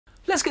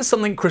Let's get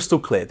something crystal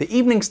clear. The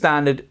Evening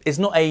Standard is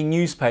not a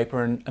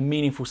newspaper in a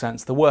meaningful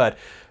sense of the word.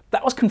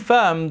 That was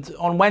confirmed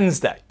on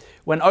Wednesday,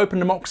 when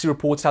OpenDemocracy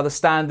reported how the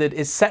Standard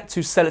is set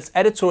to sell its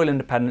editorial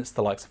independence to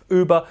the likes of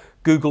Uber,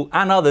 Google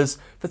and others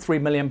for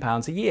 £3 million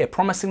a year,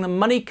 promising the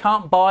money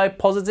can't buy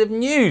positive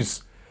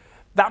news.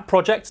 That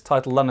project,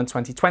 titled London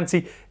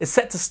 2020, is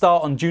set to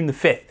start on June the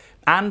 5th,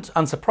 and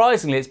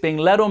unsurprisingly it's being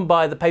led on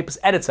by the paper's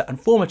editor and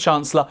former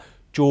Chancellor,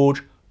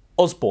 George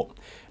Osborne.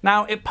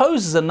 Now, it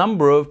poses a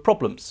number of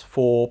problems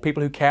for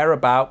people who care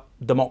about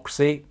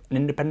democracy and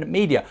independent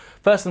media.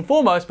 First and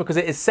foremost, because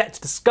it is set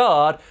to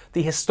discard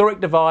the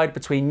historic divide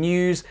between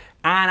news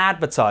and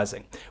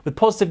advertising, with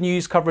positive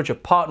news coverage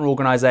of partner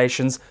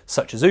organisations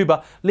such as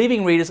Uber,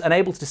 leaving readers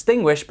unable to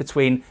distinguish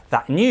between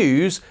that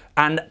news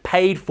and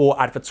paid-for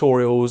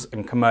advertorials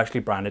and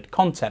commercially branded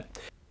content.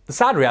 The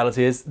sad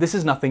reality is this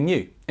is nothing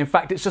new. In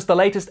fact, it's just the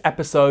latest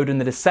episode in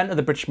the descent of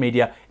the British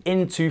media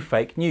into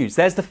fake news.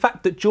 There's the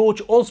fact that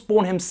George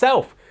Osborne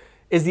himself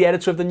is the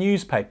editor of the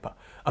newspaper,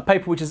 a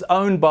paper which is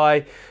owned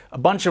by a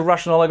bunch of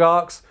Russian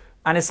oligarchs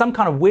and is some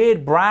kind of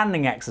weird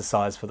branding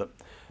exercise for them.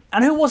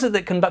 And who was it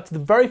that conducted the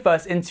very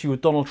first interview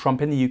with Donald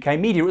Trump in the UK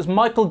media? It was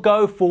Michael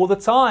Gove for The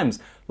Times.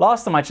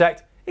 Last time I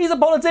checked, he's a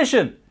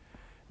politician.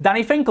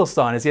 Danny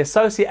Finkelstein is the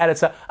associate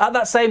editor at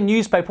that same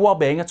newspaper while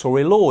being a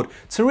Tory lord.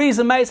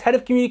 Theresa May's head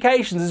of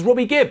communications is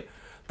Robbie Gibb,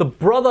 the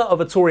brother of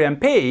a Tory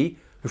MP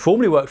who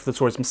formerly worked for the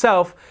Tories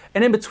himself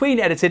and in between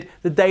edited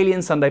the daily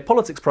and Sunday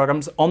politics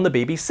programmes on the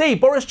BBC.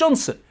 Boris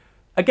Johnson,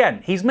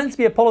 again, he's meant to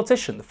be a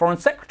politician, the Foreign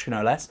Secretary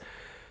no less,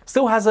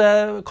 still has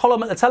a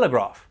column at the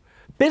Telegraph.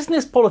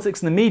 Business,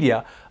 politics and the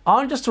media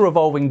aren't just a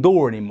revolving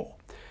door anymore.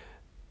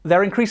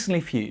 They're increasingly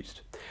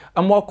fused.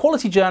 And while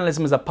quality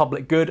journalism is a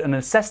public good and a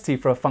necessity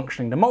for a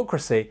functioning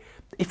democracy,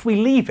 if we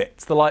leave it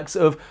to the likes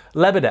of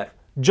Lebedev,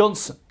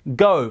 Johnson,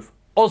 Gove,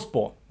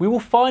 Osborne, we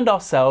will find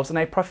ourselves in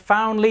a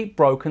profoundly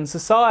broken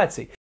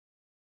society.